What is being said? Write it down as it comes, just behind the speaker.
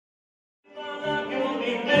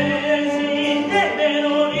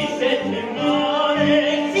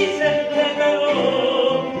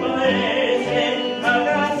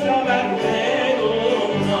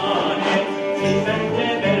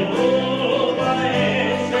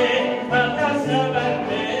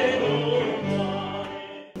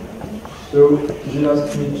So you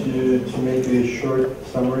asked me to make a short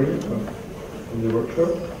summary of the workshop.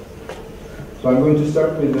 So I'm going to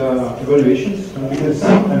start with evaluations, not because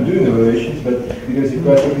I'm doing evaluations, but because if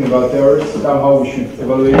we're talking about errors, somehow we should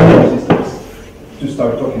evaluate our systems to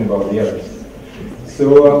start talking about the errors.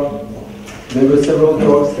 So there were several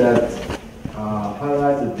talks that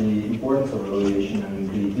highlighted the importance of evaluation and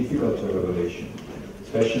the difficulty of evaluation,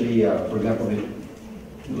 especially, for example,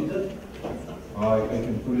 I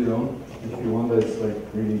can put it on if you want. That's like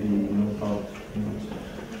really the knockout.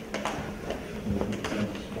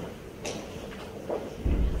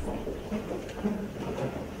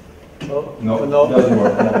 No, it doesn't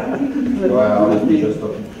work. No. Well, I'll be just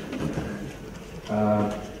talking.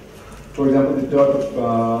 For example, the talk of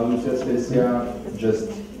Lucia Specia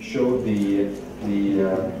just showed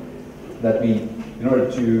that we, in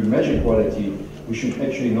order to measure quality, we should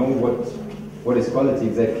actually know what is quality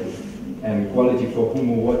exactly, and quality for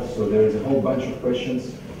whom or what. So there is a whole bunch of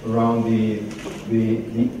questions around the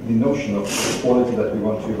notion of quality that we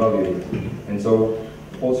want to evaluate. And so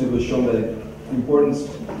also it was shown that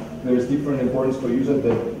there is different importance for users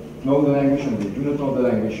that know the language and they do not know the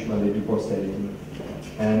language when they do post-editing.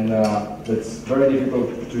 And that's very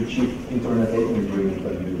difficult to achieve internet editing agreement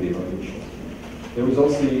when you do the evaluation. There was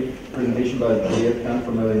also a presentation by Juliette Kahn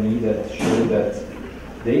from LNE that showed that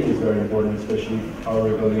data is very important, especially our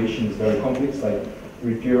evaluation is very complex, like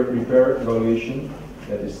repair evaluation,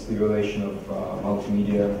 that is the evaluation of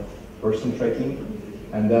multimedia person tracking,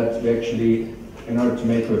 and that we actually, in order to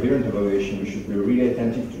make coherent evaluation, we should be really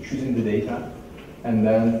attentive to choosing the data, and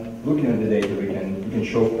then looking at the data, we can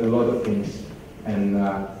show a lot of things. And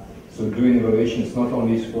so doing evaluation is not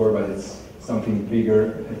only score, but it's something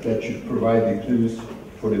bigger that should provide the clues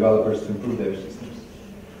for developers to improve their systems.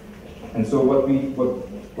 And so what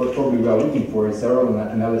probably we are looking for is error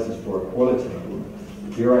analysis for quality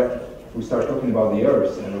improvement. Here we start talking about the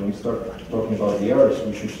errors, and when we start talking about the errors,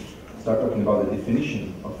 we should start talking about the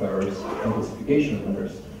definition of errors and classification of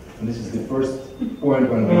errors. And this is the first point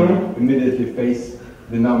when we immediately face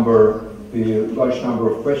the large number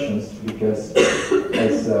of questions, because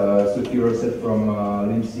as Sotiro said from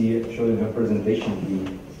LIMC, showed in her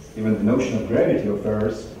presentation, even the notion of gravity of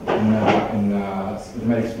errors in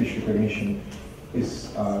automatic speech recognition is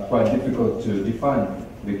quite difficult to define,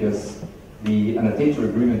 because the annotator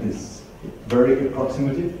agreement is very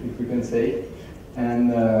approximative, if we can say,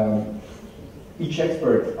 and each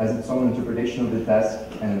expert has its own interpretation of the task,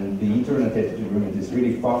 and the inter-annotated agreement is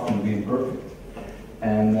really far from being perfect.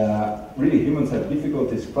 And really humans have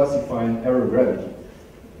difficulties classifying error gravity.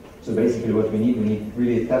 So basically what we need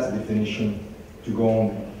really a task definition to go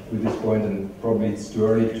on with this point, and probably it's too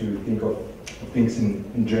early to think of things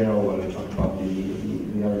in general when we talk about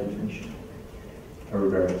the error definition, error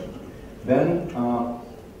gravity. Then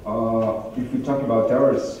if we talk about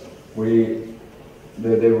errors, the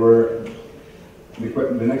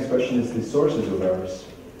next question is the sources of errors.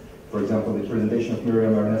 For example, the presentation of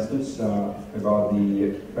Miriam Ernestus about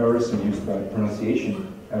the errors induced by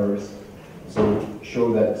pronunciation errors. So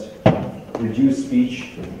show that reduced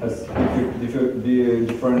speech has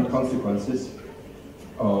different consequences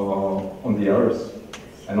on the errors.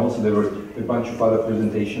 And also there were a bunch of other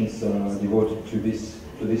presentations devoted to this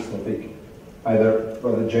topic, either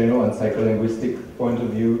rather general and psycholinguistic point of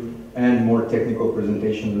view, and more technical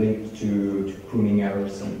presentation linked to pruning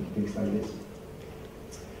errors and things like this.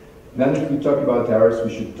 Then if we talk about errors,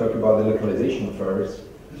 we should talk about the localization of errors.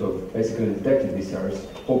 So basically detecting these errors,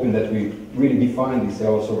 hoping that we really define these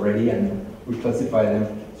errors already and we classify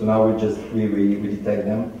them. So now we detect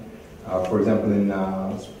them. For example, in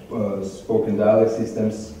spoken dialect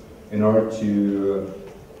systems, in order to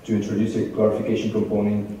introduce a clarification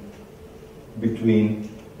component between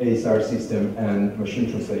ASR system and machine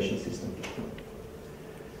translation system.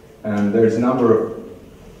 And there's a number of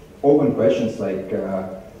open questions like,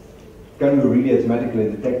 can we really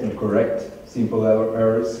automatically detect and correct simple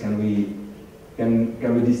errors? Can we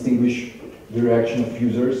distinguish the reaction of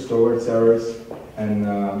users towards errors? And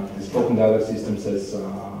the spoken dialect system says,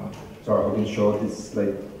 sorry, how can I show it? It's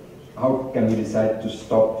like, how can we decide to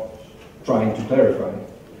stop trying to clarify?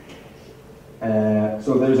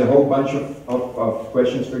 So there's a whole bunch of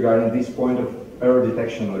questions regarding this point of error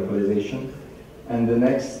detection and localization. And the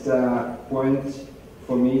next point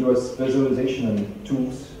for me was visualization and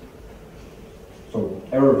tools. So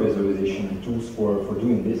error visualization and tools for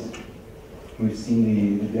doing this. We've seen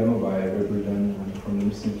the demo by Reberdan from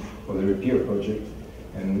LIMC for the Repair project.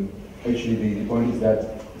 And actually the point is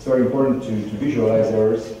that it's very important to visualize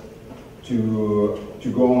errors,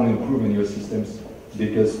 to go on improving your systems,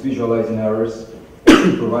 because visualizing errors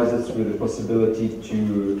provides us with the possibility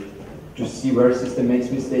to to see where a system makes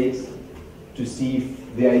mistakes, to see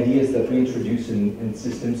if the ideas that we introduce in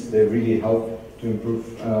systems, they really help to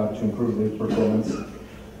improve the performance,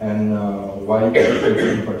 and why in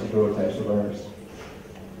particular types of errors.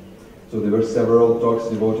 So there were several talks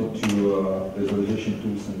devoted to visualization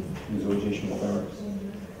tools and visualization of errors.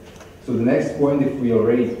 So the next point, if we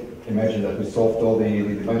already imagine that we solved all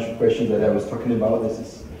the bunch of questions that I was talking about,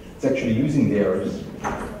 it's actually using the errors.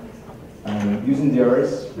 And using the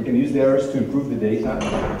errors, we can use the errors to improve the data,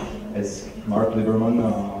 as Mark Lieberman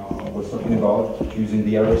was talking about, using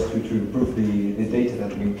the errors to improve the data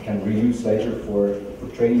that we can reuse later for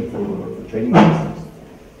training systems.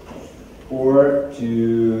 Or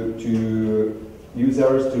to use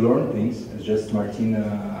errors to learn things, as just Martin,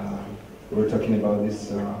 we were talking about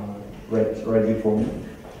this right before me.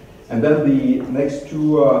 And then the next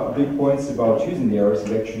two big points about using the errors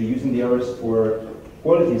is actually using the errors for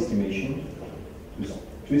quality estimation,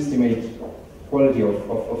 to estimate quality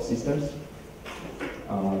of systems.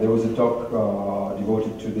 There was a talk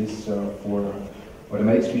devoted to this for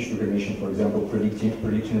automatic speech recognition, for example, predicting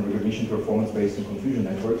recognition performance based on confusion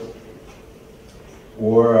networks,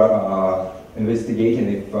 or investigating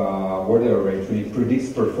if word error rate really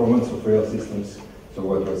predicts performance of real systems. So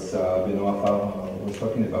what was Benoit was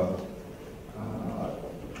talking about.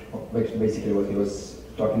 Basically what he was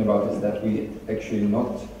talking about is that we actually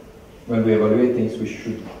not, when we evaluate things, we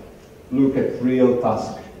should look at real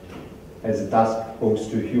task as a task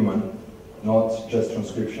posed to a human, not just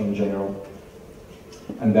transcription in general,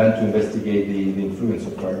 and then to investigate the influence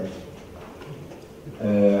of errors.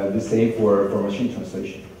 The same for machine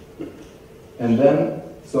translation. And then,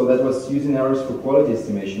 so that was using errors for quality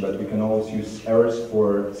estimation, but we can always use errors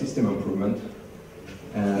for system improvement.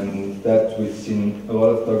 And that we've seen a lot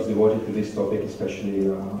of talks devoted to this topic, especially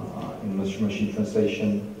in machine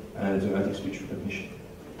translation and automatic speech recognition.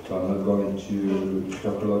 So I'm not going to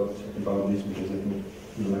talk a lot about this because I think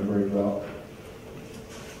you remember it well.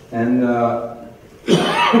 And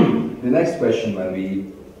the next question when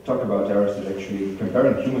we talk about errors is actually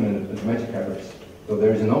comparing human and automatic errors. So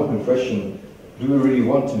there is an open question: do we really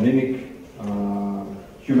want to mimic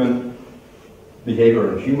human behavior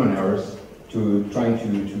and human errors to trying to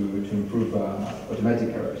improve automatic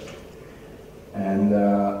errors? And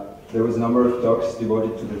there was a number of talks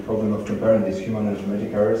devoted to the problem of comparing these human and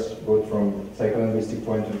automatic errors, both from psycholinguistic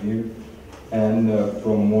point of view and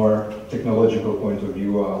from more technological point of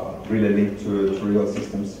view, really linked to real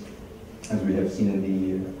systems, as we have seen in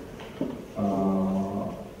the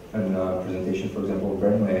presentation, for example, of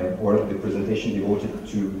Bernmeier, or the presentation devoted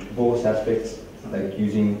to both aspects, like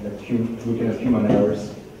looking at human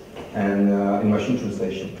errors and in machine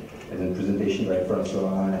translation, as in presentation by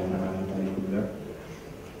Francois and Kubler.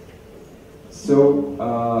 So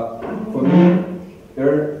for me,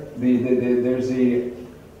 there's a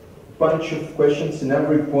bunch of questions in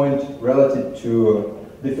every point relative to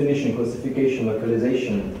definition, classification,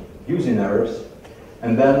 localization, using errors,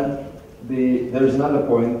 and then there's another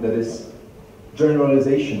point that is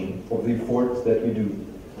generalization of the effort that we do.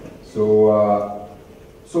 So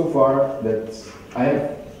so far that I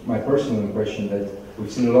have my personal impression that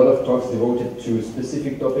we've seen a lot of talks devoted to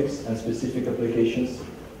specific topics and specific applications,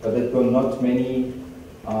 but that were not many.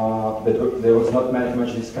 There was not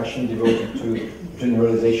much discussion devoted to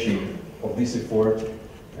generalization of this effort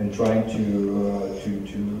and trying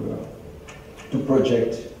to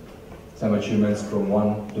project some achievements from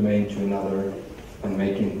one domain to another and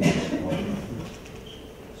making things more.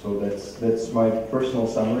 So that's my personal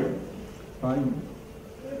summary. Fine.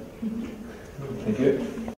 Thank you.